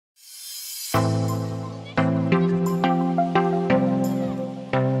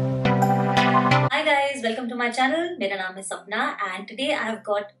my channel. मेरा नाम है सपना and today I have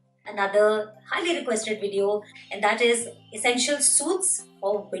got another highly requested video and that is essential suits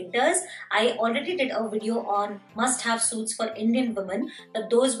for winters. I already did a video on must-have suits for Indian women,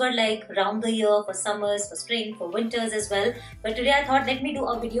 but those were like round the year for summers, for spring, for winters as well. But today I thought let me do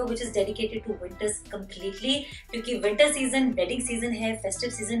a video which is dedicated to winters completely, क्योंकि winter season, wedding season है,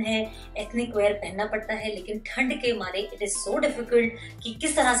 festive season है, ethnic wear पहनना पड़ता है, लेकिन ठंड के मारे it is so difficult कि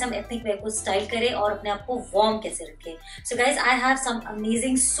किस तरह से हम ethnic wear को style करें और अपने आप को warm कैसे रखें. So guys, I have some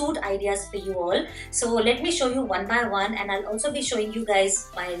amazing suit ideas for you all. So let me show you one by one, and I'll also be showing you guys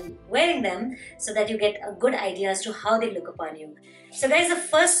while wearing them so that you get a good idea as to how they look upon you. So guys, the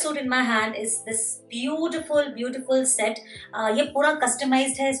first suit in my hand is this beautiful set. ये पूरा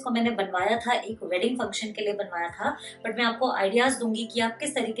customized है, इसको मैंने बनवाया था, एक wedding function के लिए बनवाया था. But मैं आपको ideas दूंगी कि आप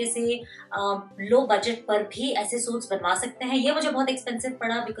किस तरीके से low budget पर भी ऐसे suits बनवा सकते हैं. ये मुझे बहुत expensive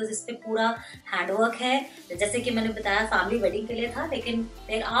पड़ा because इस पे पूरा hand work है. जैसे कि मैंने बताया family wedding के लिए था, लेकिन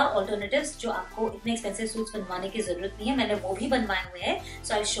there are alternatives जो आपको इतने expensive suits बनवाने की जरूरत नहीं है. मैंने वो भी बनवाए हुए हैं.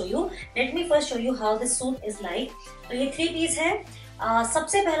 So I'll show you. Let me first show you how this suit is like. तो ये 3 piece है.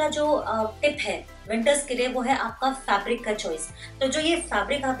 सबसे पहला जो टिप है विंटर्स के लिए वो है आपका फैब्रिक का चॉइस. तो जो ये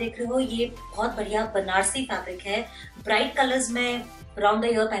फैब्रिक आप देख रहे हो ये बहुत बढ़िया बनारसी फैब्रिक है. ब्राइट कलर्स में राउंड द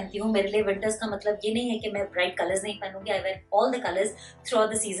ईयर पहनती हूँ. मेरे लिए विंटर्स का मतलब ये नहीं है कि मैं ब्राइट कलर्स नहीं पहनूंगी. आई where all the colours through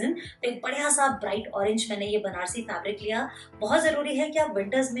out the season. तो एक बढ़िया सा ब्राइट ऑरेंज मैंने ये बनारसी फैब्रिक लिया. बहुत जरूरी है कि आप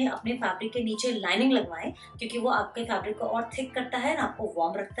विंटर्स में अपने फैब्रिक के नीचे लाइनिंग लगवाएं, क्योंकि वो आपके फैब्रिक को और थिक करता है ना, आपको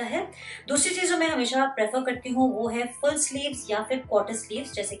वार्म रखता है. दूसरी चीज जो मैं हमेशा प्रेफर करती हूँ वो है फुल स्लीव्स या फिर क्वार्टर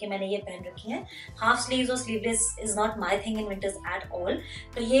स्लीव्स, जैसे कि मैंने ये पहन रखी है. हाफ स्लीव्स और sleeveless is not my thing in winters at all.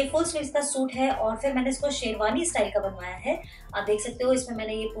 तो ये फुल स्लीव्स का सूट है और फिर मैंने इसको शेरवानी स्टाइल का बनवाया है. आप देख सकते हो इसमें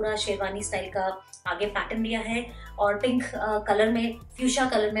मैंने ये पूरा शेरवानी स्टाइल का आगे पैटर्न लिया है और पिंक कलर में, फ्यूशा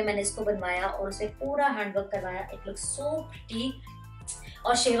कलर में मैंने इसको बनवाया और उसे पूरा हैंडवर्क करवाया. It looks so pretty.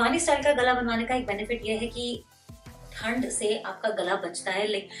 और शेरवानी स्टाइल का गला बनवाने का एक बेनिफिट ये है कि ठंड से आपका गला बचता है.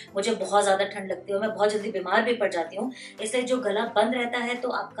 लेकिन मुझे बहुत ज्यादा ठंड लगती है और मैं बहुत जल्दी बीमार भी पड़ जाती हूँ, इसलिए जो गला बंद रहता है तो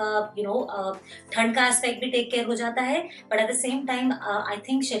आपका ठंड का एस्पेक्ट भी टेक केयर हो जाता है. But at the same time I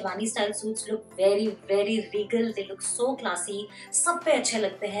think sherwani style suits look very Regal. They look so classy. सब पे अच्छे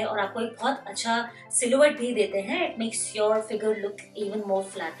लगते हैं और आपको एक बहुत अच्छा सिलुएट भी देते हैं. It makes your figure look even more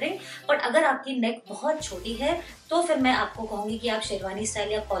flattering. But अगर आपकी नेक बहुत छोटी है तो फिर मैं आपको कहूंगी कि आप शेरवानी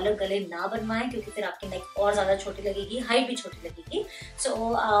स्टाइल या कॉलर गले ना बनवाएं, क्योंकि फिर आपकी नेक और ज्यादा छोटी लगेगी, हाइट भी छोटी लगेगी.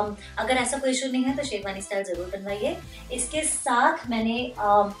 सो अगर ऐसा कोई इशू नहीं है तो शेरवानी स्टाइल जरूर बनवाइए. इसके साथ मैंने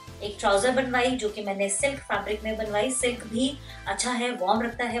एक ट्राउजर बनवाई जो कि मैंने सिल्क फैब्रिक में बनवाई. सिल्क भी अच्छा है, वार्म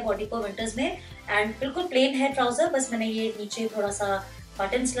रखता है बॉडी को विंटर्स में. एंड बिल्कुल प्लेन है ट्राउजर, बस मैंने ये नीचे थोड़ा सा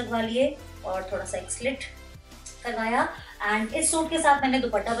बटन्स लगवा लिए और थोड़ा सा एक स्लिट करवाया. एंड इस सूट के साथ मैंने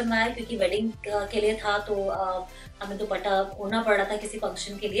दुपट्टा बनवाया क्योंकि वेडिंग के लिए था, तो हमें दुपट्टा ओढ़ना पड़ रहा था किसी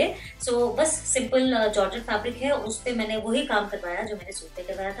फंक्शन के लिए. सो बस सिंपल जॉर्जेट फैब्रिक है, उस पे मैंने वही काम करवाया जो मैंने सूट पे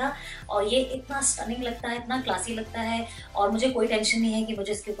करवाया था. और ये इतना स्टनिंग लगता है, इतना क्लासी लगता है और मुझे कोई टेंशन नहीं है कि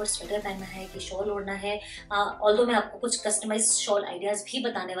मुझे इसके ऊपर स्वेटर पहनना है कि शॉल ओढ़ना है. ऑल्दो मैं आपको कुछ कस्टमाइज शॉल आइडियाज भी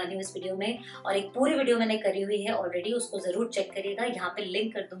बताने वाली हूँ इस वीडियो में, और एक पूरी वीडियो मैंने करी हुई है ऑलरेडी, उसको जरूर चेक करिएगा, यहाँ पे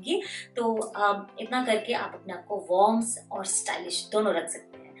लिंक कर दूंगी. तो इतना करके आप अपने आप को वार्म और स्टाइलिश दोनों रख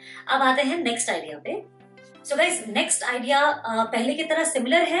सकते हैं. अब आते हैं नेक्स्ट आइडिया पे. सो गाइस, नेक्स्ट आइडिया पहले की तरह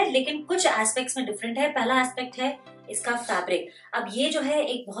सिमिलर है लेकिन कुछ एस्पेक्ट्स में डिफरेंट है. पहला एस्पेक्ट है इसका फैब्रिक. अब ये जो है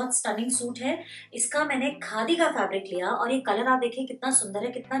एक बहुत स्टनिंग सूट है. इसका मैंने खादी का फैब्रिक लिया और ये कलर आप देखिए कितना सुंदर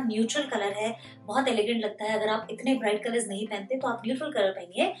है, कितना न्यूट्रल कलर है, बहुत एलिगेंट लगता है. अगर आप इतने ब्राइट कलर्स नहीं पहनते तो आप न्यूट्रल कलर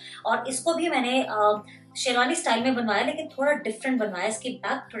पहनिए. और इसको भी मैंने शेरवानी स्टाइल में बनवाया लेकिन थोड़ा डिफरेंट बनवाया. इसकी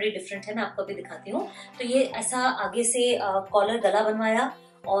बैक थोड़ी डिफरेंट है, मैं आपको अभी दिखाती हूँ. तो ये ऐसा आगे से कॉलर गला बनवाया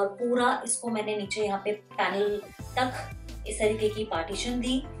और पूरा इसको मैंने नीचे यहाँ पे पैनल तक इस तरीके की पार्टीशन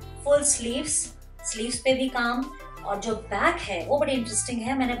दी. फुल स्लीव्स पे भी काम. और जो बैक है वो बड़ी इंटरेस्टिंग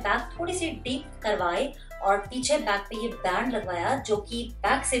है. मैंने बैक थोड़ी सी डीप करवाई और पीछे बैक पे ये बैंड लगवाया जो कि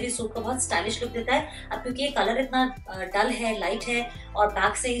बैक से भी सूट को बहुत स्टाइलिश लुक देता है. अब क्योंकि ये कलर इतना डल है, लाइट है और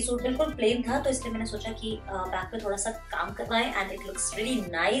बैक से ही सूट बिल्कुल प्लेन था, तो इसलिए मैंने सोचा कि बैक पे थोड़ा सा काम करवाएं. And it looks really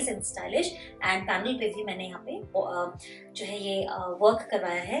nice and stylish. And panel पे भी मैंने यहाँ पे जो है ये वर्क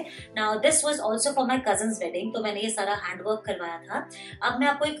करवाया है. Now this was also for my cousins wedding, तो मैंने ये सारा हैंड वर्क करवाया था. अब मैं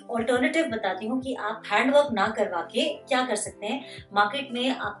आपको एक ऑल्टरनेटिव बताती हूँ कि आप हैंड वर्क ना करवा के क्या कर सकते हैं. मार्केट में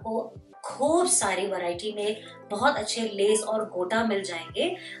आपको खूब सारी वैरायटी में बहुत अच्छे लेस और गोटा मिल जाएंगे.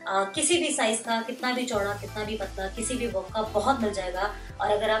 किसी भी साइज का, कितना भी चौड़ा, कितना भी पतला, किसी भी वर्क का बहुत मिल जाएगा.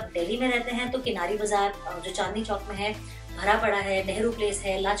 और अगर आप दिल्ली में रहते हैं तो किनारी बाजार जो चांदनी चौक में है भरा पड़ा है, नेहरू प्लेस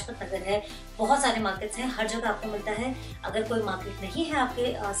है, लाजपत नगर है, बहुत सारे मार्केट्स हैं, हर जगह आपको मिलता है। अगर कोई मार्केट नहीं है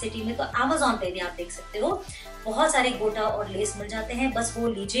आपके सिटी में तो Amazon पे भी आप देख सकते हो, बहुत सारे गोटा और लेस मिल जाते हैं। बस वो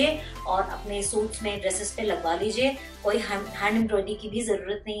लीजिए और अपने सूट्स में, ड्रेसेस पे लगवा लीजिए। कोई हैंड एम्ब्रॉयडरी की भी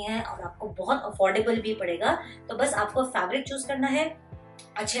जरूरत नहीं है और आपको बहुत अफोर्डेबल भी पड़ेगा। तो बस आपको फैब्रिक चूज करना है,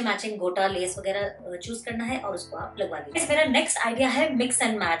 अच्छे मैचिंग गोटा लेस वगैरह चूज करना है और उसको आप लगवा लीजिए। मेरा नेक्स्ट आइडिया है मिक्स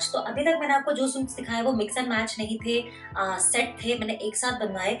एंड मैच। तो अभी तक मैंने आपको जो सूट्स दिखाए वो मिक्स एंड मैच नहीं थे, सेट थे, मैंने एक साथ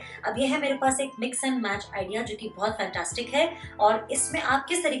बनवाए। अब ये है मेरे पास एक मिक्स एंड मैच आइडिया जो कि बहुत फैंटास्टिक है और इसमें आप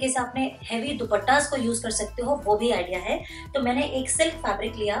किस तरीके से अपने हैवी दुपट्टास को यूज कर सकते हो वो भी आइडिया है। तो मैंने एक सिल्क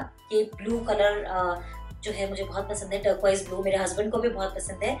फैब्रिक लिया, ये ब्लू कलर जो है मुझे बहुत पसंद है, टर्क्वाइज ब्लू, मेरे हस्बैंड को भी बहुत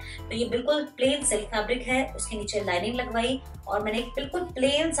पसंद है। तो ये बिल्कुल प्लेन सिल्क फैब्रिक है, उसके नीचे लाइनिंग लगवाई और मैंने एक बिल्कुल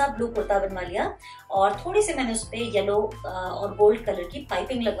प्लेन सा ब्लू कुर्ता बनवा लिया और थोड़ी सी मैंने उस पर येलो और गोल्ड कलर की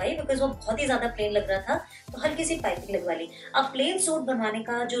पाइपिंग लगवाई, बिकॉज वो बहुत ही ज्यादा प्लेन लग रहा था तो हल्की सी पाइपिंग लगवा ली। अब प्लेन सूट बनवाने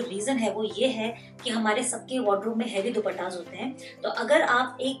का जो रीजन है वो ये है कि हमारे सबके वार्डरोब में हैवी दुपट्टास होते हैं। तो अगर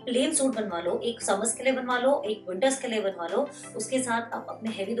आप एक प्लेन सूट बनवा लो, एक समर्स के लिए बनवा लो, एक विंटर्स के लिए बनवा लो, उसके साथ आप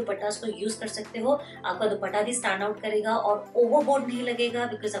अपने हैवी दुपट्टास को यूज कर सकते हो। आपका दुपट्टा भी स्टैंड आउट करेगा और ओवरबोर्ड नहीं लगेगा,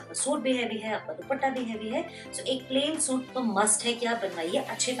 बिकॉज आपका सूट भी हैवी है, आपका दुपट्टा भी हैवी है। सो एक प्लेन सूट तो मस्ट है कि आप बनवाइए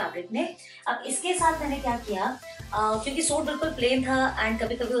अच्छे फैब्रिक में। अब इसके साथ मैंने क्या किया, क्योंकि सूट बिल्कुल प्लेन था एंड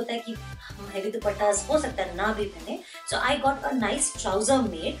कभी कभी होता है कि हम हैवी दुपट्टास हो सकता है ना भी पहने, सो I got a nice trouser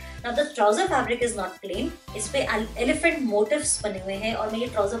made. Now the trouser fabric is not plane, इस पे एलिफेंट मोटिव्स बने हुए हैं और मैं ये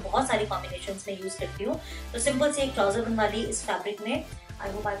ट्राउजर बहुत सारी कॉम्बिनेशंस में यूज करती हूँ। तो सिंपल से एक ट्राउजर बनवा ली इस फैब्रिक में।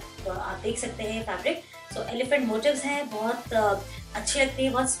 आई होप आप देख सकते हैं फैब्रिक। सो एलिफेंट मोटिव्स हैं, बहुत अच्छी लगती है,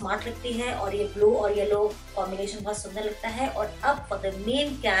 बहुत स्मार्ट लगती है और ये ब्लू और येलो कॉम्बिनेशन बहुत सुंदर लगता है। और अब फॉर द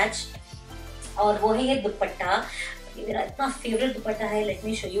मेन कैच, और वो है ये दुपट्टा। ये मेरा इतना फेवरेट दुपट्टा है, let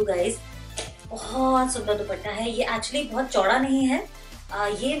me show you guys. बहुत सुंदर दुपट्टा है, ये एक्चुअली बहुत चौड़ा नहीं है।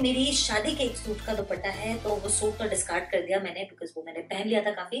 ये मेरी शादी के एक सूट का दुपट्टा है, तो वो सूट तो डिस्कार्ड कर दिया मैंने, बिकॉज वो मैंने पहन लिया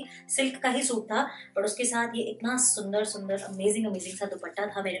था, काफी सिल्क का ही सूट था, पर उसके साथ ये इतना सुंदर सुंदर अमेजिंग सा दुपट्टा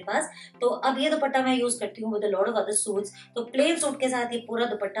था मेरे पास। तो अब ये दुपट्टा मैं यूज करती हूँ with a lot of other suits. तो प्लेन सूट के साथ ये पूरा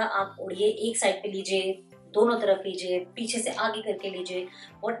दुपट्टा आप ओढ़िए, एक साइड पे लीजिए, दोनों तरफ लीजिए, पीछे से आगे करके लीजिए,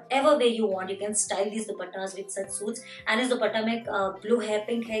 whatever way you want, you can style these dupattas with such suits। and इस दुपट्टा में ब्लू है,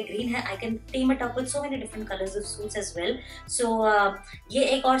 पिंक है, ग्रीन है, I can team it up with so many different colors of suits as well। so ये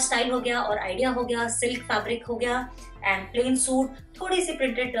एक और style हो गया और आइडिया हो गया, सिल्क फैब्रिक हो गया एंड प्लेन सूट, थोड़ी सी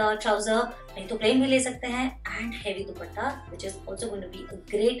प्रिंटेड ट्राउजर, नहीं तो प्लेन भी ले सकते हैं, and heavy dupatta which is also going to be a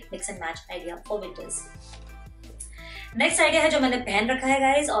great mix and match idea for winters। Next idea है जो मैंने पहन रखा है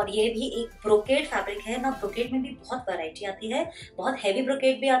गाइज, और ये भी एक ब्रोकेड फैब्रिक है ना। ब्रोकेड में भी बहुत वैरायटी आती है, बहुत हैवी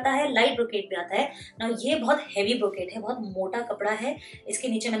ब्रोकेड भी आता है, लाइट ब्रोकेड भी आता है ना। ये बहुत हैवी ब्रोकेड है, बहुत मोटा कपड़ा है। इसके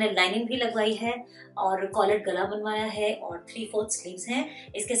नीचे मैंने लाइनिंग भी लगवाई है और कॉलर गला बनवाया है और 3/4 स्लीव्स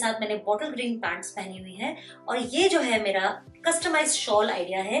हैं। इसके साथ मैंने बॉटल ग्रीन पैंट्स पहनी हुई है और ये जो है मेरा कस्टमाइज शॉल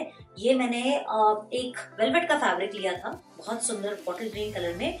आइडिया है। ये मैंने एक वेलवेट का फैब्रिक लिया था, बहुत सुंदर बॉटल ग्रीन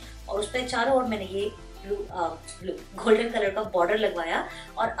कलर में, और उस पर चारों ओर मैंने ये ब्लू गोल्डन कलर का बॉर्डर लगवाया।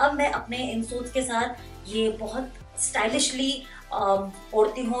 और अब मैं अपने इन सूट्स के साथ ये बहुत स्टाइलिशली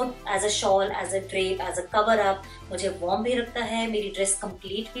ओढ़ती हूँ, as a shawl, as a drape, as a cover up. मुझे वार्म भी रखता है, मेरी ड्रेस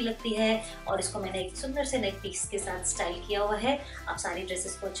कंप्लीट भी लगती है और इसको मैंने एक सुंदर से नेक पीस के साथ स्टाइल किया हुआ है। आप सारी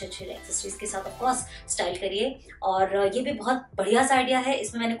ड्रेसेस को अच्छे अच्छे एक्सेसरीज के साथ ऑफ कोर्स स्टाइल करिए। और ये भी बहुत बढ़िया सा आइडिया है,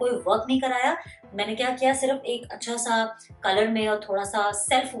 इसमें मैंने कोई वर्क नहीं कराया। मैंने क्या किया, सिर्फ एक अच्छा सा कलर में और थोड़ा सा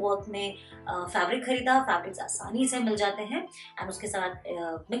सेल्फ वर्क में फैब्रिक खरीदा। फैब्रिक्स आसानी से मिल जाते हैं एंड उसके साथ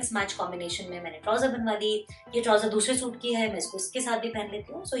मिक्स मैच कॉम्बिनेशन में मैंने ट्राउजर बनवा ली। ये ट्राउजर दूसरे सूट की है, मैं इसको इसके साथ भी पहन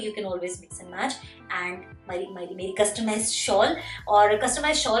लेती हूँ। So you can always mix and match. And मेरी कस्टमाइज शॉल, और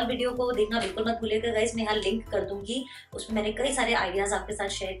कस्टमाइज शॉल वीडियो को देखना बिल्कुल मत भूलिएगा गाइस, मैं यहाँ लिंक कर दूंगी। उसमें मैंने कई सारे आइडियाज आपके साथ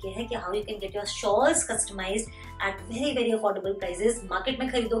शेयर किए हैं कि how you can get your shawls customised at very very affordable prices. Market में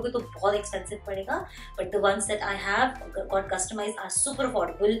खरीदोगे तो बहुत एक्सपेंसिव पड़ेगा, but the ones that I have got customised are super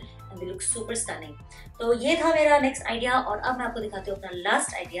affordable and they look super stunning. तो ये था मेरा नेक्स्ट आइडिया और अब मैं आपको दिखाती हूँ अपना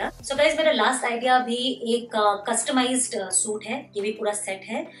लास्ट आइडिया। सो गाइस, मेरा लास्ट आइडिया भी एक कस्टमाइज्ड सूट है, ये भी पूरा सेट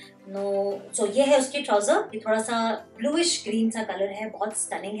है। सो ये है उसकी ट्राउजर, ये थोड़ा सा ब्लूइश ग्रीन सा कलर है, बहुत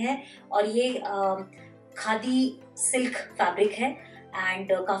स्टनिंग है और ये खादी सिल्क फैब्रिक है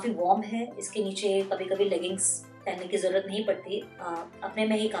एंड काफी वार्म है। इसके नीचे कभी कभी लेगिंग्स पहनने की जरूरत नहीं पड़ती, अपने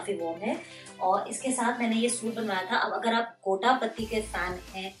में ही काफी वार्म है। और इसके साथ मैंने ये सूट बनवाया था। अब अगर आप गोटा पत्ती के फैन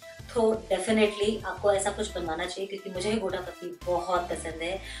हैं तो डेफिनेटली आपको ऐसा कुछ बनवाना चाहिए, क्योंकि मुझे गोटा पत्ती बहुत पसंद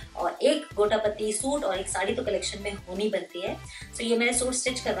है और एक गोटा पत्ती सूट और एक साड़ी तो कलेक्शन में होनी बनती है। तो ये मैंने सूट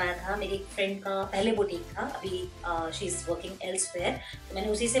स्टिच करवाया था, मेरी एक फ्रेंड का पहले बुटीक था, अभी शी इज वर्किंग एल्सवेयर, तो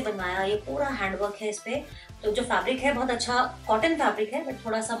मैंने उसी से बनवाया। ये पूरा हैंडवर्क है इस पे। तो जो फैब्रिक है बहुत अच्छा कॉटन फैब्रिक है, बट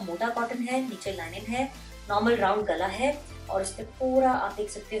थोड़ा सा मोटा कॉटन है, नीचे लाइनिंग है, नॉर्मल राउंड गला है और इस पे पूरा आप देख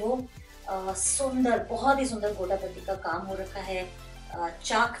सकते हो सुंदर, बहुत ही सुंदर गोटा पत्ती का काम हो रखा है।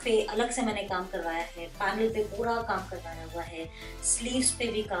 चाक पे अलग से मैंने काम करवाया है, पैनल पे पूरा काम करवाया हुआ है, स्लीव्स पे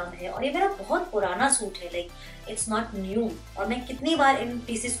भी काम है। और ये मेरा बहुत पुराना सूट है, लाइक इट्स नॉट न्यू। और मैं कितनी बार इन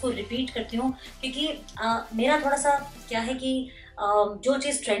पीसेस को रिपीट करती हूँ, क्योंकि मेरा थोड़ा सा क्या है कि जो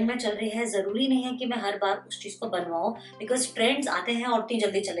चीज़ ट्रेंड में चल रही है ज़रूरी नहीं है कि मैं हर बार उस चीज़ को बनवाऊँ, बिकॉज ट्रेंड्स आते हैं और इतनी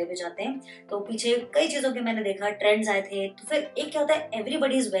जल्दी चले भी जाते हैं। तो पीछे कई चीज़ों के मैंने देखा, ट्रेंड्स आए थे, तो फिर एक क्या होता है,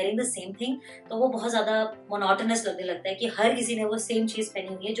 everybody is wearing the same thing, तो वो बहुत ज़्यादा मोनोटोनस लगने लगता है कि हर किसी ने वो सेम चीज़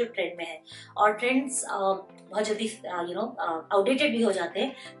पहनी हुई है जो ट्रेंड में है। और ट्रेंड्स बहुत जल्दी आउटडेटेड भी हो जाते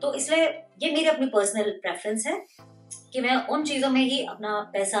हैं। तो इसलिए ये मेरी अपनी पर्सनल प्रेफरेंस है कि मैं उन चीज़ों में ही अपना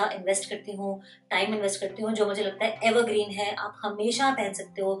पैसा इन्वेस्ट करती हूँ, टाइम इन्वेस्ट करती हूँ जो मुझे लगता है एवरग्रीन है, आप हमेशा पहन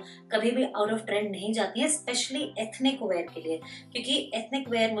सकते हो, कभी भी आउट ऑफ ट्रेंड नहीं जाती है, स्पेशली एथनिक वेयर के लिए। क्योंकि एथनिक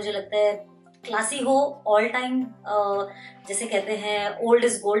वेयर मुझे लगता है क्लासी हो, ऑल टाइम जैसे कहते हैं ओल्ड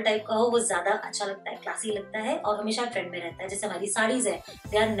इज गोल्ड टाइप का हो, वो ज्यादा अच्छा लगता है, क्लासी लगता है और हमेशा ट्रेंड में रहता है। जैसे हमारी साड़ीज है,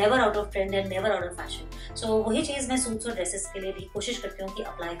 they are never out of trend, they are never out of fashion. सो वही चीज मैं सूट्स और ड्रेसेस के लिए भी कोशिश करती हूँ कि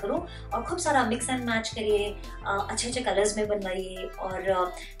अप्लाई करूँ और खूब सारा मिक्स एंड मैच करिए, अच्छे अच्छे कलर्स में बनवाइए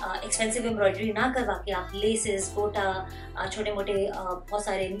और एक्सपेंसिव एम्ब्रॉयडरी ना करवा के आप लेसेस, गोटा, छोटे मोटे बहुत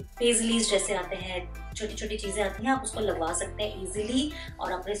सारे पेजलीज जैसे आते हैं, छोटी छोटी चीजें आती हैं, आप उसको लगवा सकते हैं इजीली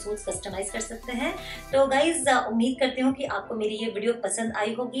और अपने सूट्स कस्टमाइज कर सकते हैं। तो गाइज उम्मीद करती हूँ कि आपको मेरी ये वीडियो पसंद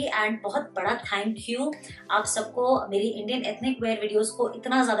आई होगी एंड बहुत बड़ा थैंक यू आप सबको मेरी इंडियन एथनिक वेयर वीडियोस को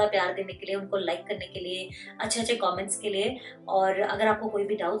इतना ज्यादा प्यार देने के लिए, उनको लाइक करने के लिए, अच्छे अच्छे कमेंट्स के लिए। और अगर आपको कोई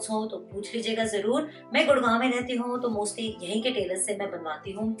भी डाउट्स हो तो पूछ लीजिएगा जरूर। मैं गुड़गांव में रहती हूँ तो मोस्टली यहीं के टेलर से मैं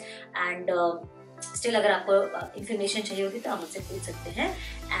बनवाती हूँ एंड स्टिल अगर आपको इन्फॉर्मेशन चाहिए होगी तो आप मुझसे पूछ सकते हैं।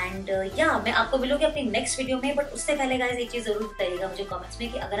 एंड या मैं आपको मिलूंगी अपनी नेक्स्ट वीडियो में, बट उससे पहले गाइस एक चीज जरूर बताइएगा मुझे कमेंट्स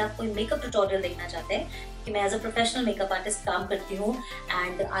में कि अगर आप कोई मेकअप ट्यूटोरियल देखना चाहते हैं, कि मैं as a professional makeup artist काम करती हूँ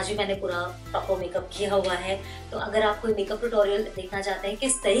एंड आज भी मैंने पूरा प्रॉपर मेकअप किया हुआ है। तो अगर आप कोई मेकअप ट्यूटोरियल देखना चाहते हैं,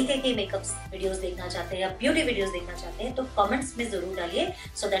 किस तरीके के मेकअप वीडियोस देखना चाहते हैं या ब्यूटी वीडियोस देखना चाहते हैं, तो कमेंट्स में जरूर डालिए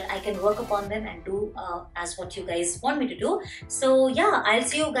so that I can work upon them and do as what you guys want me to do. सो या I will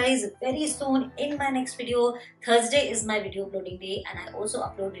see you guys very soon in my next video. Thursday is my video uploading day and I also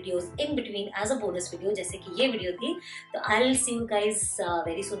upload videos in between as a bonus video, जैसे कि ये video थी। तो I'll see you guys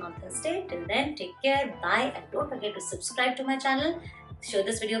very soon on Thursday. Till then, take care, bye, and don't forget to subscribe to my channel. Show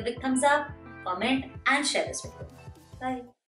this video a big thumbs up, comment, and share this video. Bye.